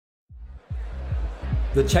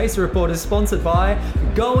The Chaser Report is sponsored by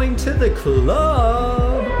Going to the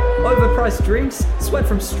Club. Overpriced drinks, sweat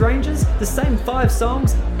from strangers, the same 5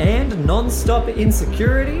 songs, and non-stop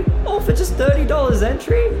insecurity, all for just $30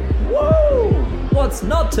 entry? Woo! What's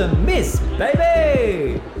not to miss,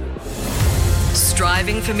 baby?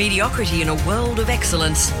 Striving for mediocrity in a world of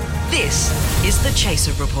excellence. This is the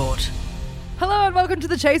Chaser Report. Hello and welcome to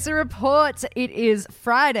the Chaser Report. It is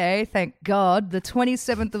Friday, thank God, the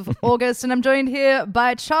 27th of August, and I'm joined here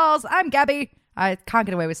by Charles. I'm Gabby. I can't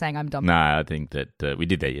get away with saying I'm dumb. No, I think that we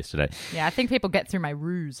did that yesterday. Yeah, I think people get through my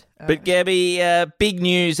ruse. But Gabby, big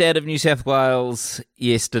news out of New South Wales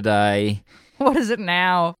yesterday. What is it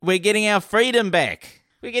now? We're getting our freedom back.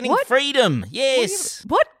 We're getting freedom. Yes.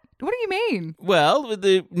 What? What do you mean? Well,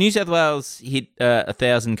 the New South Wales hit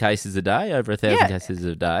 1,000 cases a day, over 1,000 cases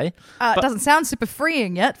a day. It doesn't sound super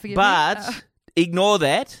freeing yet for you. But ignore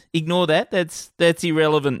that. Ignore that. That's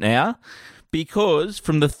irrelevant now. Because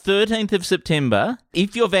from the 13th of September,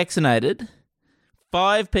 if you're vaccinated,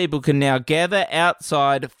 5 people can now gather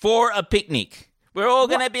outside for a picnic. We're all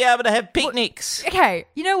going to be able to have picnics. Okay,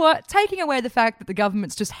 you know what? Taking away the fact that the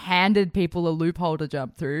government's just handed people a loophole to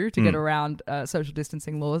jump through to get around social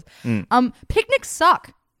distancing laws, picnics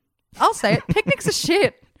suck. I'll say it. Picnics are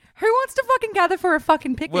shit. Who wants to fucking gather for a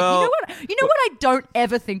fucking picnic? Well, you know what I don't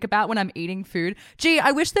ever think about when I'm eating food? Gee,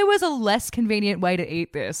 I wish there was a less convenient way to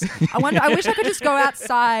eat this. I wish I could just go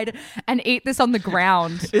outside and eat this on the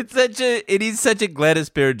ground. It is such a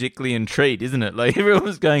Gladys Berejiklian treat, isn't it? Like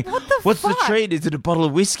everyone's going, what's the treat? Is it a bottle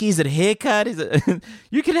of whiskey? Is it a haircut? Is it?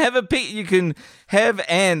 You can have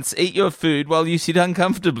ants eat your food while you sit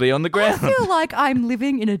uncomfortably on the ground. I feel like I'm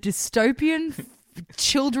living in a dystopian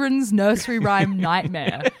children's nursery rhyme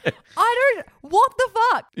nightmare. What the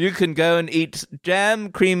fuck? You can go and eat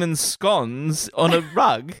jam, cream and scones on a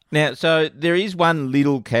rug. Now, so there is one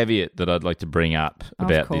little caveat that I'd like to bring up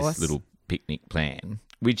about this little picnic plan,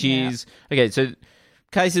 which is, okay, so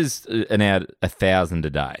cases are now 1,000 a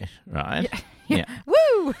day, right? Yeah.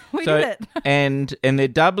 Woo! We did it. and they're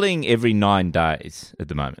doubling every 9 days at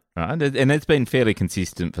the moment, right? And that's been fairly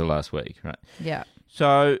consistent for the last week, right? Yeah.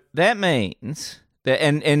 So that means that,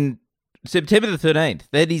 and September the 13th,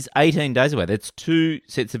 that is 18 days away. That's 2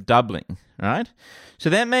 sets of doubling, right? So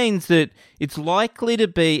that means that it's likely to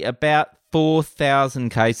be about 4,000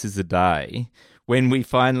 cases a day when we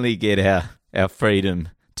finally get our freedom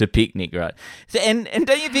to picnic, right? So, and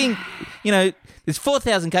don't you think, there's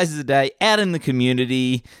 4,000 cases a day out in the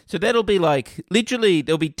community, so that'll be like, literally,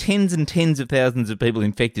 there'll be tens and tens of thousands of people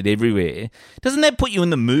infected everywhere. Doesn't that put you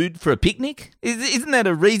in the mood for a picnic? Isn't that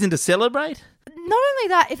a reason to celebrate? Not only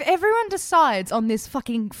that, if everyone decides on this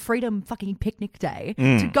fucking freedom fucking picnic day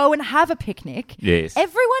to go and have a picnic,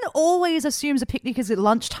 everyone always assumes a picnic is a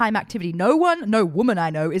lunchtime activity. No woman I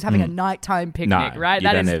know is having a nighttime picnic, right?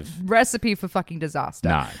 That is recipe for fucking disaster.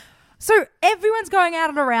 No. So everyone's going out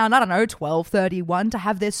at around, 12:31 to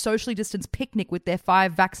have their socially distanced picnic with their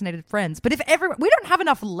 5 vaccinated friends. But we don't have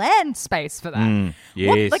enough land space for that.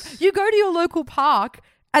 Yes. You go to your local park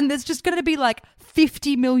and there's just going to be like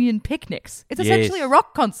 50 million picnics. It's essentially a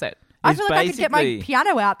rock concert. I feel like I could get my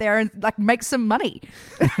piano out there and like make some money.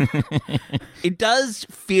 It does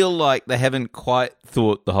feel like they haven't quite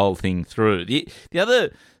thought the whole thing through. The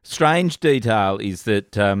other strange detail is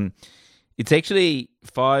that it's actually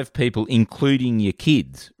 5 people, including your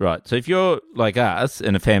kids, right? So if you're like us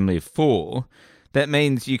and a family of 4, that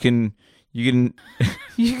means you can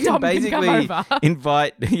basically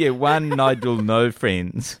invite one Nigel no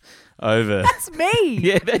friends over. That's me.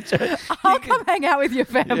 Yeah, that's right. I'll come hang out with your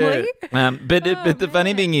family. Yeah. But the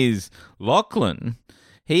funny thing is, Lachlan,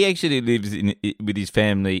 he actually lives with his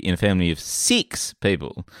family in a family of 6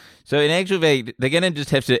 people. So in actual fact, they're going to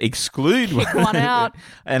just have to exclude one out.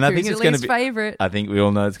 And I think it's going to be favorite. I think we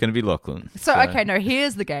all know it's going to be Lachlan. So okay, no,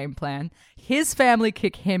 here's the game plan. His family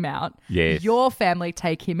kick him out. Yes. Your family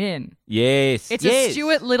take him in. Yes. It's a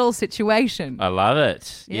Stuart Little situation. I love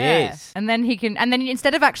it. Yeah. Yes. And then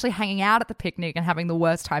instead of actually hanging out at the picnic and having the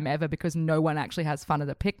worst time ever because no one actually has fun at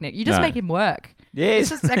a picnic, you just make him work.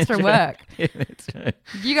 Yes. It's just extra work. Yeah, that's right.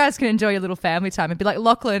 You guys can enjoy your little family time and be like,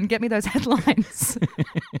 Lachlan, get me those headlines.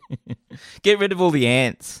 Get rid of all the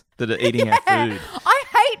ants that are eating our food. I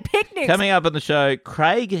hate picnics. Coming up on the show,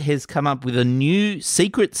 Craig has come up with a new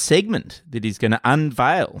secret segment that he's going to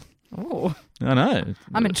unveil. Oh. I know.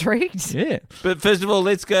 I'm intrigued. Yeah. But first of all,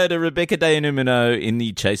 let's go to Rebecca De Numino in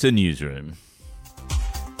the Chaser newsroom.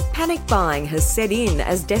 Panic buying has set in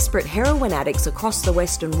as desperate heroin addicts across the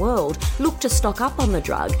Western world look to stock up on the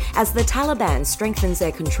drug as the Taliban strengthens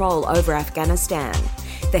their control over Afghanistan.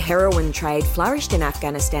 The heroin trade flourished in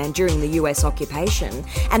Afghanistan during the US occupation,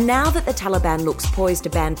 and now that the Taliban looks poised to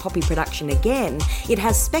ban poppy production again, it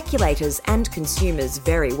has speculators and consumers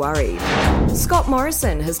very worried. Scott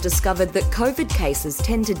Morrison has discovered that COVID cases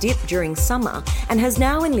tend to dip during summer and has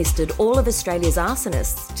now enlisted all of Australia's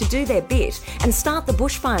arsonists to do their bit and start the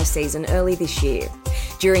bushfire season early this year.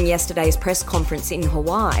 During yesterday's press conference in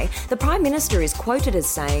Hawaii, the Prime Minister is quoted as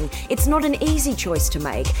saying, "It's not an easy choice to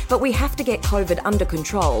make, but we have to get COVID under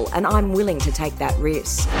control, and I'm willing to take that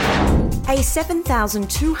risk." A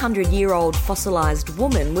 7,200-year-old fossilised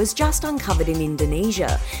woman was just uncovered in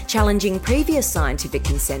Indonesia, challenging previous scientific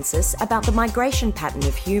consensus about the migration pattern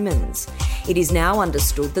of humans. It is now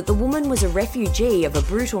understood that the woman was a refugee of a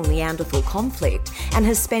brutal Neanderthal conflict and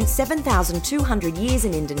has spent 7,200 years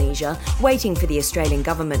in Indonesia waiting for the Australian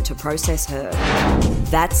government to process her.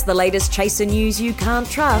 That's the latest Chaser news you can't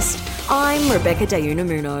trust. I'm Rebecca De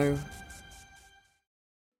Unamuno.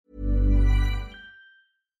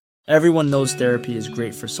 Everyone knows therapy is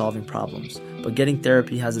great for solving problems, but getting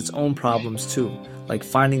therapy has its own problems too, like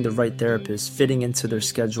finding the right therapist, fitting into their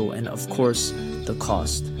schedule, and of course, the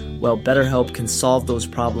cost. Well, BetterHelp can solve those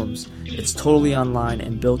problems. It's totally online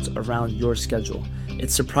and built around your schedule.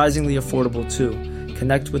 It's surprisingly affordable too.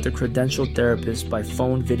 Connect with a credentialed therapist by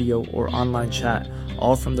phone, video, or online chat,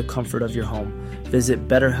 all from the comfort of your home. Visit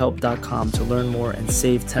BetterHelp.com to learn more and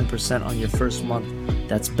save 10% on your first month.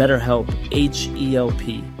 That's BetterHelp,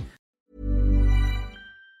 H-E-L-P.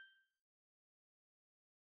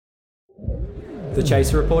 The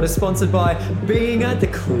Chaser Report is sponsored by being at the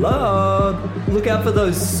club. Look out for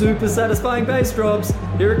those super satisfying bass drops.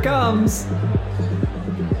 Here it comes.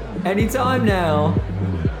 Anytime now.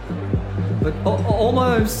 But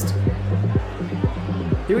almost.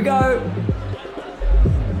 Here we go.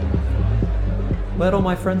 Where'd all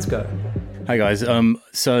my friends go? Hey guys,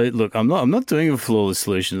 so look, I'm not doing a flawless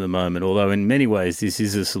solution at the moment, although in many ways this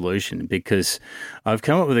is a solution because I've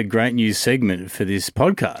come up with a great new segment for this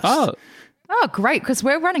podcast. Oh, great, because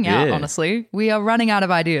we're running out, honestly. We are running out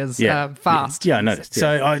of ideas fast. Yeah, I noticed.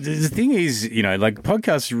 So the thing is, like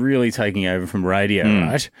podcasts are really taking over from radio,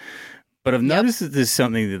 right? But I've noticed that there's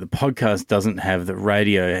something that the podcast doesn't have that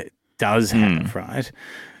radio does have, right?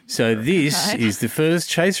 So this is the first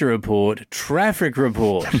Chaser Report traffic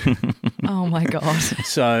report. Oh, my God.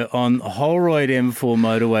 So on Holroyd M4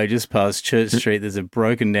 motorway just past Church Street, there's a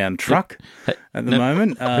broken down truck at the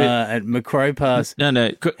moment. At Macquarie Pass.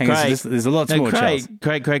 Craig. There's a lot more, Craig,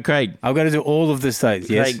 Charles. Craig. I've got to do all of the states,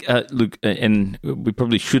 yes? Craig, look, and we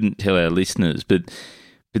probably shouldn't tell our listeners, but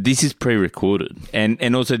this is pre-recorded,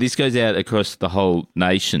 and also this goes out across the whole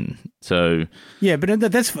nation. So yeah, but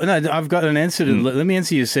I've got an answer to. Let me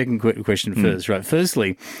answer your second question first. Right,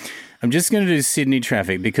 firstly, I'm just going to do Sydney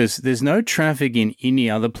traffic because there's no traffic in any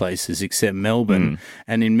other places except Melbourne,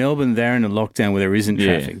 and in Melbourne they're in a lockdown where there isn't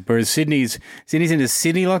traffic. Whereas Sydney's in a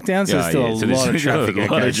city lockdown, so there's still a lot of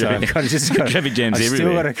traffic. Traffic jams I've everywhere.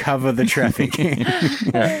 Still got to cover the traffic.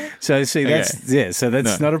 So see,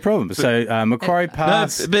 that's not a problem. So Macquarie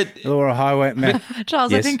Pass, Laura Highway.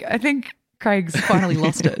 Charles, yes. I think Craig's finally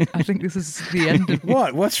lost it. I think this is the end of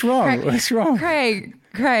what? What's wrong? What's wrong?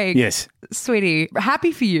 Craig. Yes. Sweetie,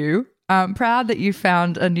 happy for you. Proud that you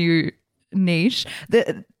found a new niche.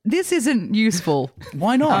 This isn't useful.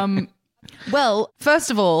 Why not? Well,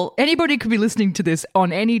 first of all, anybody could be listening to this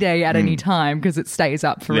on any day at any time because it stays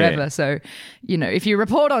up forever. Yeah. So, if you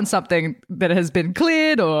report on something that has been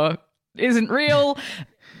cleared or isn't real,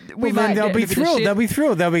 they'll be thrilled. They'll be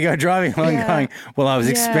thrilled. They'll be driving along going, well, I was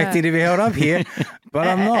expecting to be held up here, but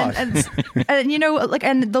I'm not.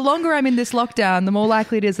 And the longer I'm in this lockdown, the more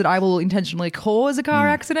likely it is that I will intentionally cause a car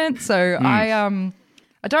accident. So I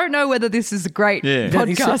don't know whether this is a great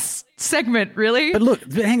podcast segment, really. But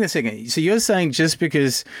look, hang on a second. So you're saying just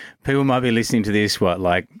because people might be listening to this,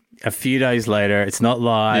 like a few days later, it's not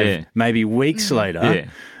live, maybe weeks later.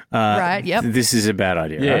 Right, yep. This is a bad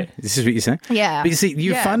idea, right? This is what you're saying? Yeah. But you see,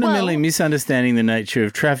 you're fundamentally misunderstanding the nature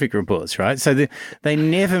of traffic reports, right? So they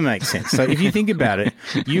never make sense. So if you think about it,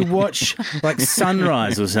 you watch like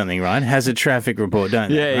Sunrise or something, right? Has a traffic report,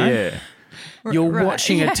 don't they? Right? Yeah. You're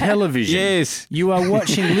watching a television. Yes. You are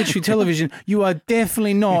watching literally television. You are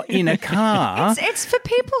definitely not in a car. It's for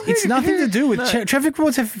people who... It's nothing to do with... traffic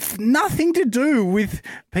reports have nothing to do with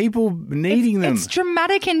people needing them. It's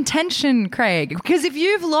dramatic intention, Craig. Because if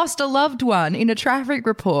you've lost a loved one in a traffic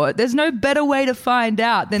report, there's no better way to find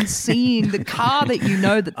out than seeing the car that you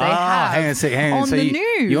know that they have hang on a second. on the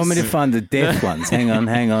news. You want me to find the deaf ones? Hang on.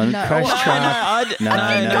 No. Crash truck.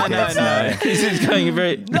 No. This is going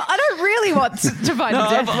very... No, I don't really really want to find the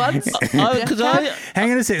deaf ones.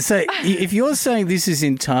 Hang on a second. So if you're saying this is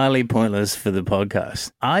entirely pointless for the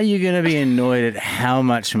podcast, are you going to be annoyed at how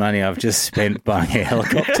much money I've just spent buying a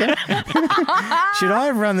helicopter? Should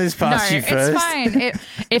I run this past you first? It's fine.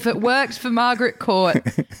 If it worked for Margaret Court,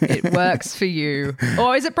 it works for you.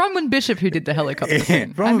 Or is it Bronwyn Bishop who did the helicopter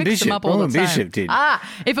thing? Bronwyn Bishop did.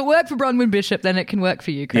 If it worked for Bronwyn Bishop, then it can work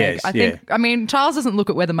for you, Craig. Yes, I mean, Charles doesn't look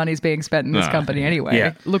at where the money's being spent in this company anyway.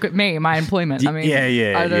 Yeah. Look at me, my employment. I mean,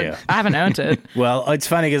 I haven't earned it. Well, it's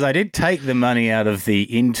funny because I did take the money out of the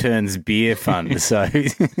interns' beer fund. So,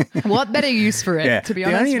 what better use for it? To be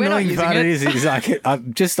honest, the only annoying part of it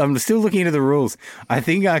is I'm still looking into the rules. I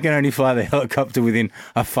think I can only fly the helicopter within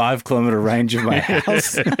a 5-kilometre range of my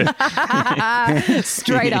house.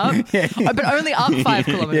 Straight up, but only up 5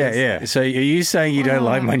 kilometres. Yeah. So, are you saying you don't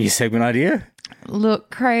like my new segment idea?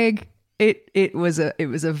 Look, Craig. It was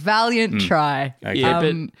a valiant try. Okay.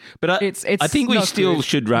 Yeah, but I think we still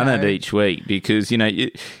should run it each week because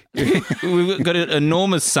we've got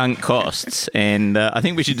enormous sunk costs, and I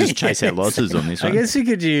think we should just chase our losses on this one. I guess you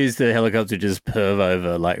could use the helicopter to just perv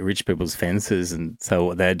over like rich people's fences and sell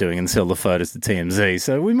what they're doing and sell the photos to TMZ.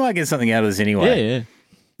 So we might get something out of this anyway. Yeah.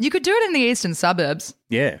 You could do it in the eastern suburbs.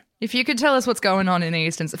 Yeah. If you could tell us what's going on in the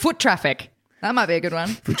eastern foot traffic. That might be a good one.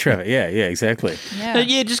 For Trevor, yeah, exactly.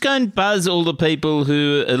 Yeah. Just go and buzz all the people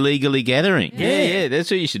who are illegally gathering. Yeah,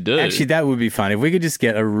 that's what you should do. Actually, that would be fun. If we could just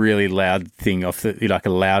get a really loud thing off like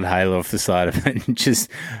a loud halo off the side of it and just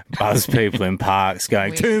buzz people in parks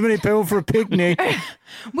going, too many people for a picnic.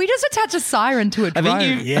 We just attach a siren to a drone.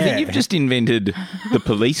 I think you've just invented the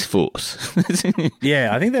police force.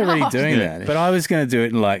 Yeah, I think they're already doing that. But I was going to do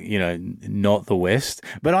it in not the West.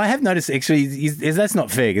 But I have noticed, actually, that's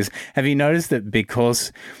not fair because have you noticed that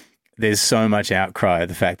because there's so much outcry of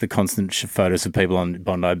the fact the constant photos of people on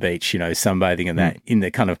Bondi Beach, sunbathing and that in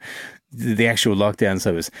the kind of the actual lockdown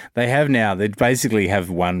service, they basically have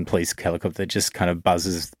one police helicopter that just kind of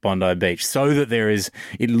buzzes Bondi Beach so that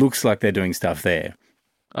it looks like they're doing stuff there.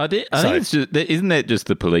 I think it's just, isn't that just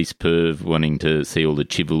the police perv wanting to see all the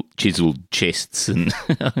chiseled chests and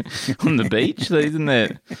on the beach? Isn't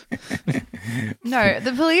that? No,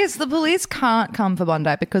 the police can't come for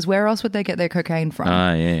Bondi because where else would they get their cocaine from?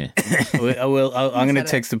 Yeah. Well, I'm going to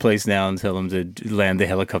text the police now and tell them to land the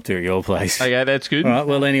helicopter at your place. Okay, that's good. All right.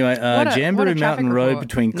 Well, anyway, Jamboree Mountain Road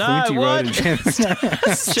between Clinty Road and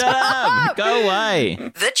Shut up! Go away.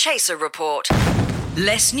 The Chaser Report.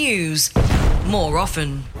 Less news, more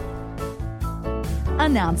often.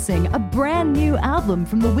 Announcing a brand new album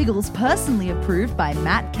from the Wiggles, personally approved by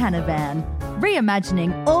Matt Canavan.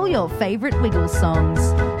 Reimagining all your favourite Wiggles songs.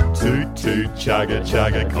 Toot toot chugga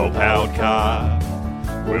chugga coal-powered car.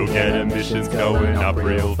 We'll get emissions going up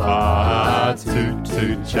real fast. Toot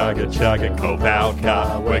toot chugga chugga coal-powered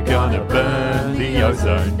car. We're gonna burn the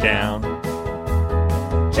ozone down.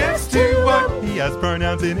 Jeff's to work, he has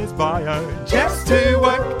pronouns in his bio. Jeff's to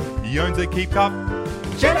work, he owns a keep cup.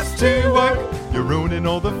 Jeff's to work, you're ruining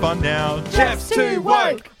all the fun now. Jeff's to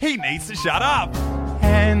work, he needs to shut up.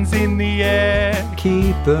 Hands in the air,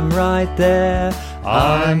 Keep them right there.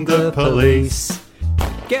 I'm the police.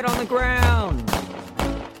 Get on the ground.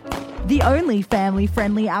 The only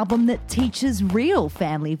family-friendly album that teaches real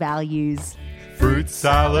family values. Fruit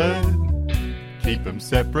salad, keep them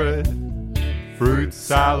separate. Fruit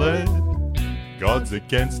salad, God's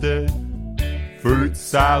against it. Fruit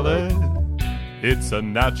salad, it's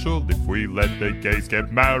unnatural if we let the gays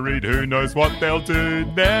get married. Who knows what they'll do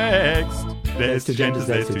next? There's two genders,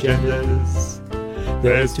 there's two genders.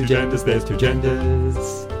 There's two genders, there's two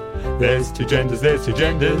genders. There's two genders, there's two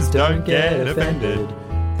genders. Don't get offended.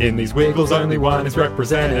 In these Wiggles, only one is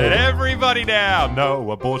represented. Everybody down! No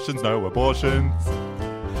abortions, no abortions.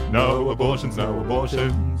 No abortions, no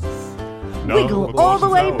abortions. No Wiggle all the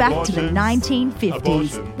way no back to the abortions. 1950s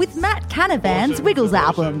Abortions. with Matt Canavan's Wiggles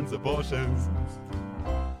album. Abortions.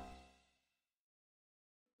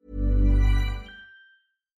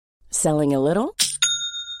 Selling a little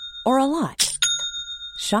or a lot?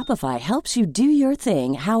 Shopify helps you do your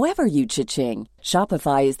thing however you cha-ching.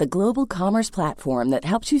 Shopify is the global commerce platform that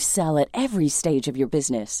helps you sell at every stage of your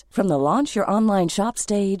business. From the launch your online shop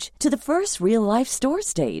stage to the first real-life store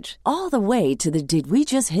stage, all the way to the did we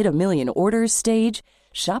just hit a million orders stage.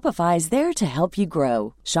 Shopify is there to help you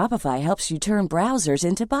grow. Shopify helps you turn browsers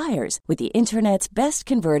into buyers with the internet's best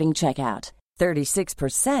converting checkout.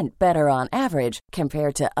 36% better on average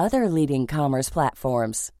compared to other leading commerce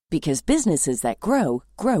platforms. Because businesses that grow,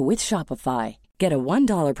 grow with Shopify. Get a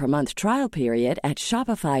 $1 per month trial period at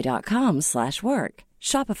shopify.com/work.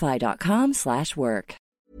 Shopify.com/work.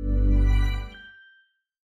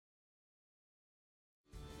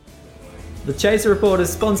 The Chaser Report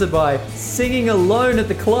is sponsored by Singing Alone at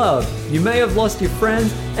the Club. You may have lost your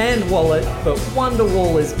friends and wallet, but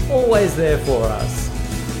Wonderwall is always there for us.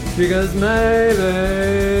 Because maybe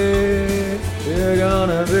you're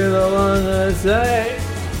gonna be the one to say.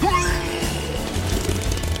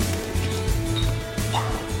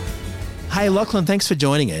 Hey, Lachlan, thanks for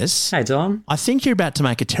joining us. Hey, Tom. I think you're about to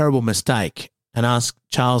make a terrible mistake and ask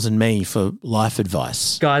Charles and me for life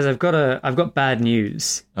advice. Guys, I've got bad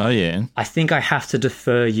news. Oh, yeah. I think I have to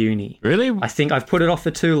defer uni. Really? I think I've put it off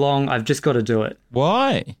for too long. I've just got to do it.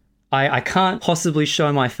 Why? I can't possibly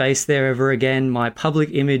show my face there ever again. My public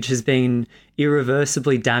image has been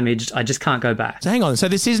irreversibly damaged. I just can't go back. So hang on. So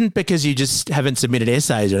this isn't because you just haven't submitted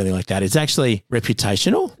essays or anything like that. It's actually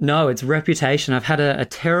reputational? No, it's reputation. I've had a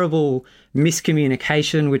terrible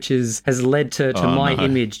miscommunication, which has led to my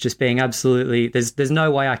image just being absolutely... There's no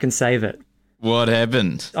way I can save it. What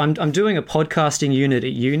happened? I'm doing a podcasting unit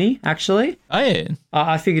at uni, actually. Oh, yeah.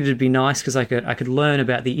 I figured it'd be nice because I could learn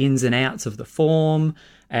about the ins and outs of the form,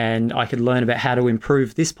 and I could learn about how to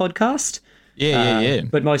improve this podcast. Yeah.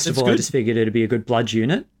 But most of all, I just figured it'd be a good blood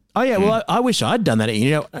unit. Oh, yeah. Well, I wish I'd done that at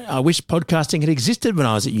uni. I wish podcasting had existed when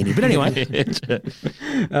I was at uni. But anyway.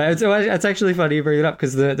 It's actually funny you bring it up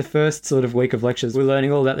because the first sort of week of lectures, we're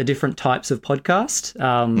learning all about the different types of podcast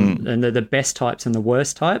and the best types and the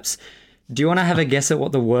worst types. Do you want to have a guess at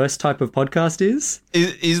what the worst type of podcast is?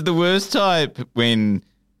 Is the worst type when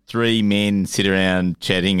three men sit around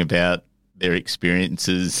chatting about their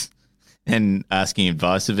experiences and asking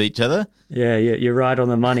advice of each other? Yeah, you're right on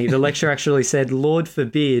the money. The lecturer actually said, Lord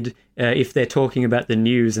forbid if they're talking about the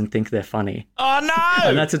news and think they're funny. Oh, no!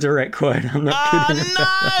 And that's a direct quote. I'm not kidding.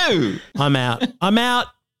 Oh, no! I'm out.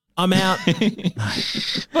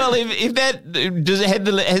 Well, if that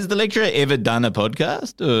has the lecturer ever done a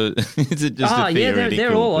podcast, or is it just a theoretical?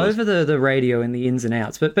 They're all over the radio and the ins and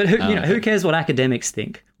outs. But who cares what academics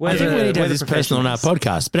think? I think we need to have this person on our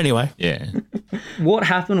podcast. But anyway, yeah. What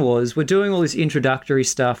happened was we're doing all this introductory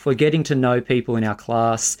stuff. We're getting to know people in our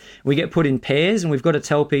class. We get put in pairs, and we've got to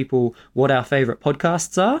tell people what our favourite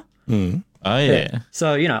podcasts are. Mm. Oh yeah.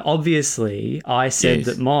 So obviously, I said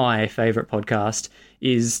that my favourite podcast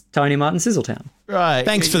is Tony Martin Sizzletown. Right.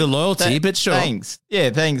 Thanks for the loyalty, but sure. Thanks. Yeah,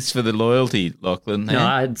 thanks for the loyalty, Lachlan. No,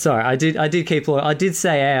 I did keep loyal. I did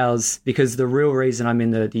say ours because the real reason I'm in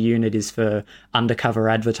the unit is for undercover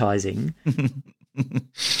advertising.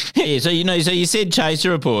 Yeah, so you said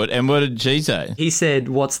Chaser Report, and what did she say? He said,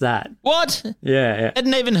 "What's that?" What? Yeah.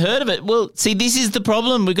 Hadn't even heard of it. Well, see, this is the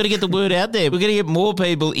problem. We've got to get the word out there. We've got to get more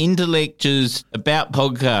people into lectures about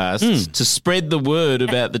podcasts to spread the word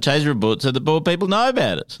about the Chaser Report so that more people know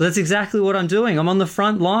about it. That's exactly what I'm doing. I'm on the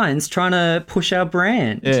front lines trying to push our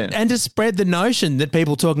brand. Yeah. And to spread the notion that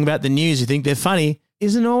people talking about the news who think they're funny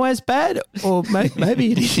isn't always bad, or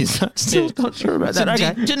maybe it is. I'm still not sure about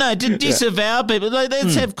that. To disavow people.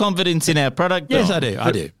 Let's have confidence in our product. Yes,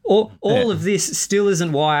 I do. All of this still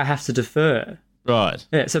isn't why I have to defer. Right.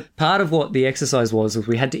 Yeah, so part of what the exercise was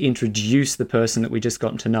we had to introduce the person that we just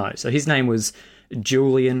gotten to know. So his name was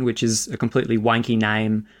Julian, which is a completely wanky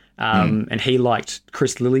name. And he liked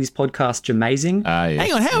Chris Lilly's podcast, Jamazing. Yes.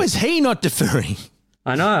 Hang on, how is he not deferring?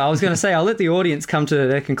 I know. I was going to say, I'll let the audience come to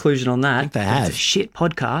their conclusion on that. I think they have. It's a shit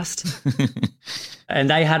podcast. And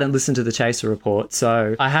they hadn't listened to the Chaser Report.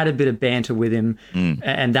 So I had a bit of banter with him.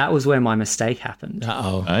 And that was where my mistake happened.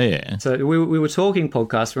 Uh-oh. Oh, yeah. So we were talking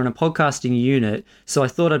podcasts. We're in a podcasting unit. So I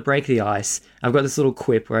thought I'd break the ice. I've got this little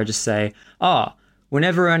quip where I just say,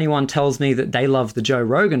 whenever anyone tells me that they love the Joe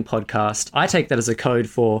Rogan podcast, I take that as a code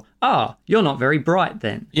for, you're not very bright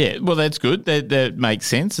then. Yeah, well, that's good. That makes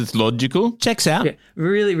sense. It's logical. Checks out. Yeah,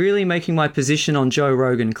 really, really making my position on Joe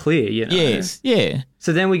Rogan clear, Yes, yeah.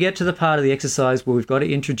 So then we get to the part of the exercise where we've got to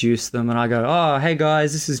introduce them, and I go, hey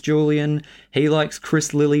guys, this is Julian. He likes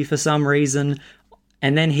Chris Lilly for some reason.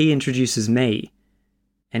 And then he introduces me,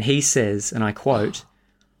 and he says, and I quote,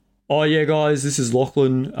 "Oh yeah, guys, this is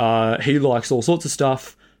Lachlan. He likes all sorts of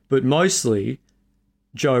stuff, but mostly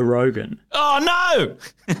Joe Rogan." Oh, no!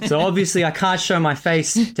 So obviously I can't show my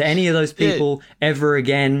face to any of those people ever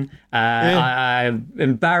again. I'm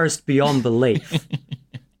embarrassed beyond belief.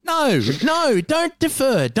 No, don't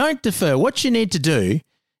defer. Don't defer. What you need to do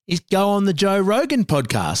is go on the Joe Rogan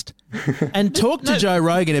podcast and talk to Joe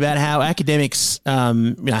Rogan about how academics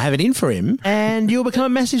have it in for him, and you'll become a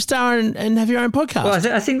massive star and have your own podcast.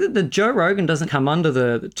 Well, I think that the Joe Rogan doesn't come under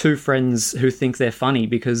the two friends who think they're funny,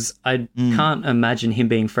 because I can't imagine him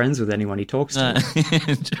being friends with anyone he talks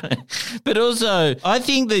to. But also, I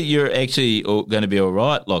think that you're actually going to be all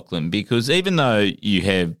right, Lachlan, because even though you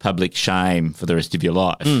have public shame for the rest of your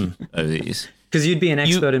life over this. Because you'd be an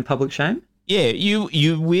expert in public shame? Yeah,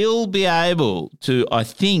 you will be able to, I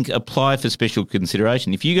think, apply for special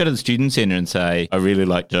consideration. If you go to the student centre and say, I really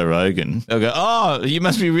like Joe Rogan, they'll go, oh, you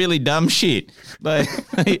must be really dumb shit. Like,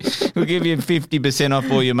 we'll give you 50%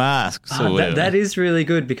 off all your masks or whatever. That is really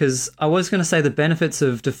good, because I was going to say the benefits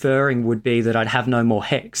of deferring would be that I'd have no more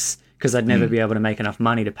HECS because I'd never be able to make enough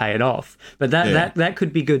money to pay it off. But that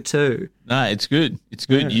could be good too. No, it's good. It's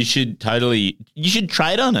good. Yeah. You should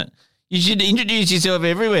trade on it. You should introduce yourself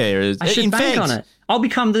everywhere. I should bank on it. I'll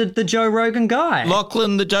become the Joe Rogan guy.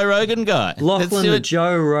 Lachlan, the Joe Rogan guy. Lachlan, the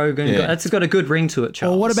Joe Rogan guy. That's got a good ring to it,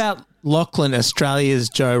 Charles. Well, what about Lachlan, Australia's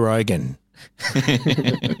Joe Rogan?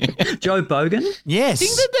 Joe Bogan? Yes. I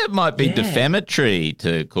think that might be defamatory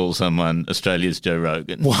to call someone Australia's Joe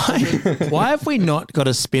Rogan. Why have we not got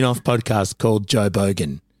a spin-off podcast called Joe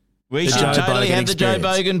Bogan? We should totally have the Joe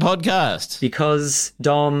Bogan podcast. Because,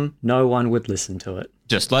 Dom, no one would listen to it.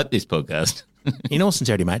 Just like this podcast. In all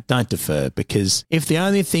sincerity, mate, don't defer, because if the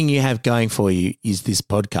only thing you have going for you is this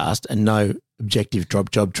podcast and no objective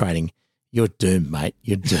job training, you're doomed, mate.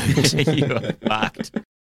 You're doomed. You are fucked.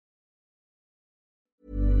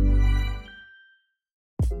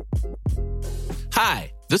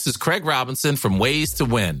 Hi, this is Craig Robinson from Ways to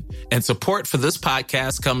Win, and support for this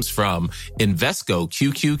podcast comes from Invesco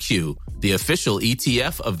QQQ, the official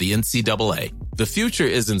ETF of the NCAA. The future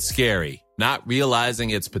isn't scary. Not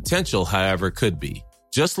realizing its potential, however, could be.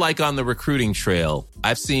 Just like on the recruiting trail,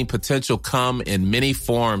 I've seen potential come in many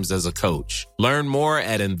forms as a coach. Learn more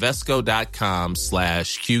at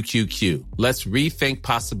Invesco.com/QQQ. Let's rethink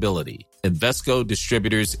possibility. Invesco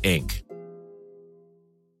Distributors, Inc.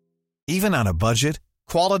 Even on a budget,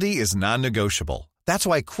 quality is non-negotiable. That's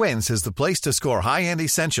why Quince is the place to score high-end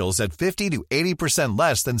essentials at 50 to 80%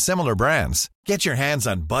 less than similar brands. Get your hands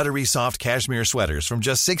on buttery soft cashmere sweaters from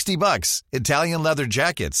just $60, Italian leather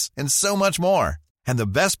jackets, and so much more. And the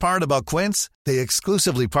best part about Quince, they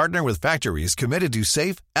exclusively partner with factories committed to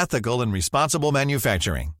safe, ethical, and responsible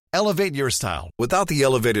manufacturing. Elevate your style without the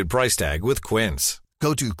elevated price tag with Quince.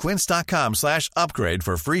 Go to quince.com/upgrade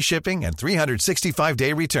for free shipping and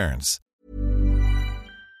 365-day returns.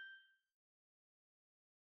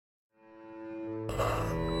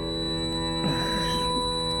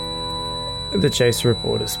 The Chaser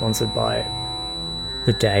Report is sponsored by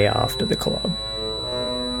The Day After the Club.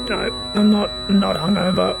 No, I'm not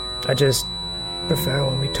hungover. I just prefer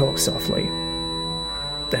when we talk softly,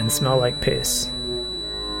 then smell like piss.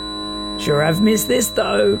 Sure, I've missed this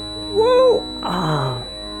though. Woo!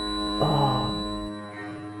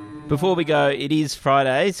 Before we go, it is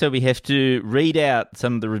Friday, so we have to read out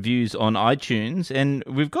some of the reviews on iTunes, and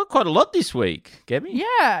we've got quite a lot this week, Gabby.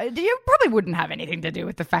 Yeah, you probably wouldn't have anything to do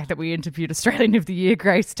with the fact that we interviewed Australian of the Year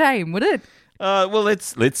Grace Tame, would it? Well,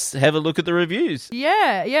 let's have a look at the reviews.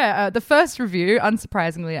 Yeah. The first review,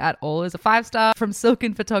 unsurprisingly at all, is a 5-star from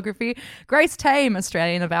Silken Photography. Grace Tame,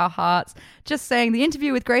 Australian of our hearts. Just saying, the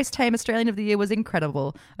interview with Grace Tame, Australian of the Year, was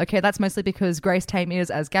incredible. Okay, that's mostly because Grace Tame is,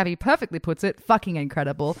 as Gabby perfectly puts it, fucking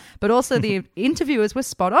incredible. But also the interviewers were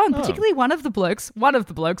spot on, particularly one of the blokes, I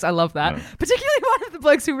love that, particularly one of the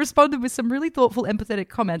blokes who responded with some really thoughtful, empathetic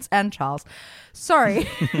comments, and Charles. Sorry.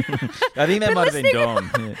 I think that might have been Dom.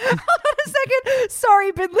 Yeah. Hold on a second.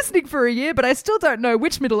 Sorry, been listening for a year, but I still don't know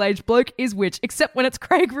which middle-aged bloke is which, except when it's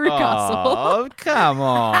Craig Reucassel. Oh, come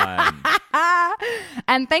on.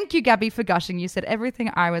 And thank you, Gabby, for gushing. You said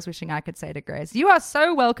everything I was wishing I could say to Grace. You are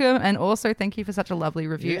so welcome, and also thank you for such a lovely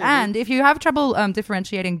review. Yeah. And if you have trouble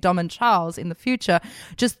differentiating Dom and Charles in the future,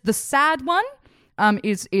 just the sad one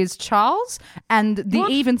is Charles, and the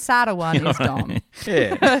even sadder one is Dom.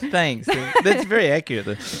 Yeah, thanks. That's very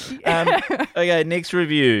accurate. Okay, next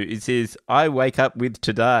review. It says, I wake up with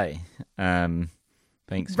today.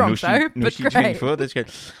 Thanks. Wrong show, but great. 24. That's great.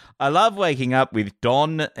 I love waking up with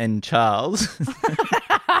Don and Charles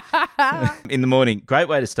in the morning. Great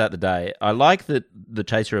way to start the day. I like that the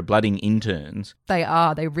Chaser are blooding interns. They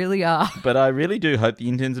are. They really are. But I really do hope the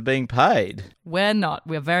interns are being paid. We're not.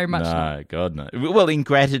 We're very much not. No, God, no. Well, in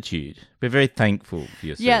gratitude. We're very thankful for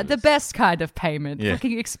your service. Yeah, the best kind of payment. Yeah.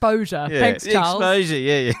 Fucking exposure. Yeah. Thanks, Charles. Exposure,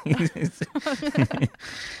 yeah.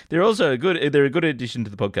 They're a good addition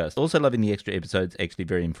to the podcast. Also loving the extra episodes, actually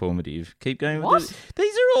very informative. Keep going with it.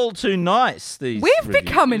 These are all too nice, these We've reviews.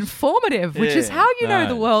 become informative, which is how you know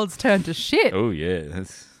the world's turned to shit. Oh, yeah.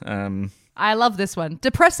 That's, I love this one.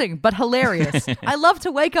 Depressing, but hilarious. I love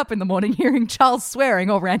to wake up in the morning hearing Charles swearing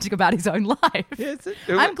or ranting about his own life. Yeah,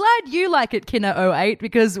 I'm glad you like it, Kinna08,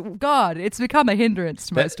 because, God, it's become a hindrance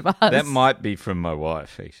to most of us. That might be from my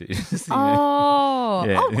wife, actually. Are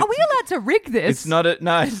we allowed to rig this? It's not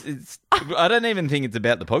no, it's I don't even think it's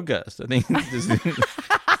about the podcast. I think it's just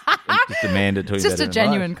Just Amanda talking It's just about a her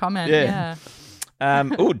genuine life. comment. Yeah.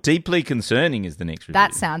 Deeply concerning is the next review.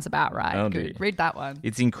 That sounds about right. Oh, Good. dear. Read that one.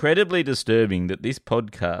 It's incredibly disturbing that this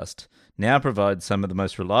podcast now provides some of the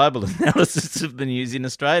most reliable analysis of the news in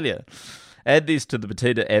Australia. Add this to the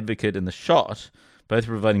Petita Advocate and the Shot, both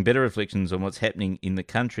providing better reflections on what's happening in the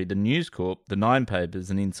country, the News Corp, the Nine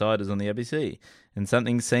Papers, and Insiders on the ABC. And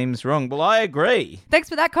something seems wrong. Well, I agree. Thanks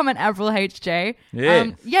for that comment, Avril HJ.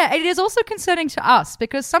 Yeah. It is also concerning to us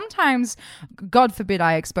because sometimes, God forbid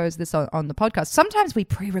I expose this on the podcast, sometimes we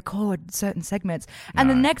pre-record certain segments and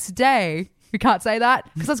the next day... We can't say that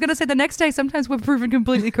because I was going to say the next day sometimes we're proven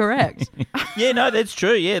completely correct. Yeah, no, that's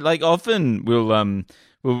true. Yeah, like often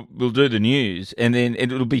we'll do the news and then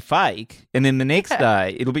it'll be fake and then the next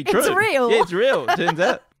day it'll be true. It's real. Yeah, it's real. It turns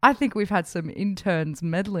out. I think we've had some interns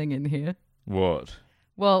meddling in here. What?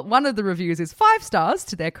 Well, one of the reviews is 5 stars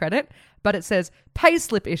to their credit, but it says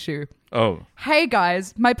payslip issue. Oh. Hey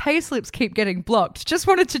guys, my payslips keep getting blocked. Just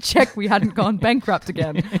wanted to check we hadn't gone bankrupt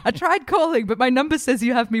again. I tried calling, but my number says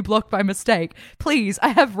you have me blocked by mistake. Please, I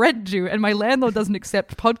have rent due and my landlord doesn't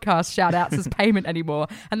accept podcast shout outs as payment anymore.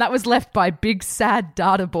 And that was left by big sad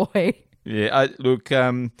data boy. Yeah,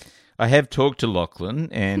 I have talked to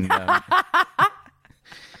Lachlan and...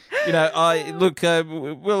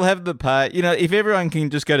 we'll have the part. If everyone can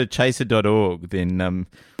just go to chaser.org, then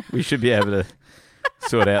we should be able to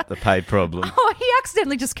sort out the pay problem. Oh, he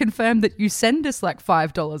accidentally just confirmed that you send us like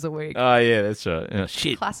 $5 a week. Oh, yeah, that's right. Oh,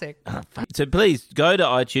 shit. Classic. So please go to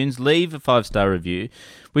iTunes, leave a 5-star review.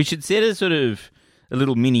 We should set a sort of a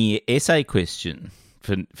little mini essay question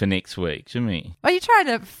for next week, shouldn't we? Are you trying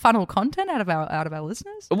to funnel content out of our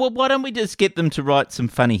listeners? Well, why don't we just get them to write some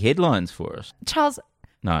funny headlines for us? Charles...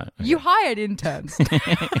 No. Okay. You hired interns.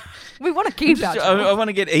 We want to keep our job. I want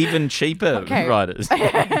to get even cheaper writers.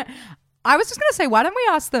 I was just going to say, why don't we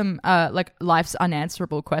ask them life's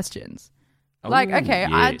unanswerable questions? Ooh,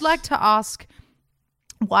 Yes. I'd like to ask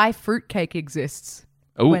why fruitcake exists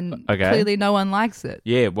when clearly no one likes it.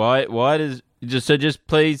 Yeah, why does just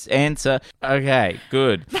please answer. Okay,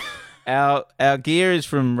 good. Our gear is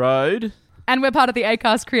from Rode. And we're part of the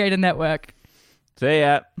Acast Creator Network. See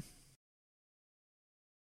ya.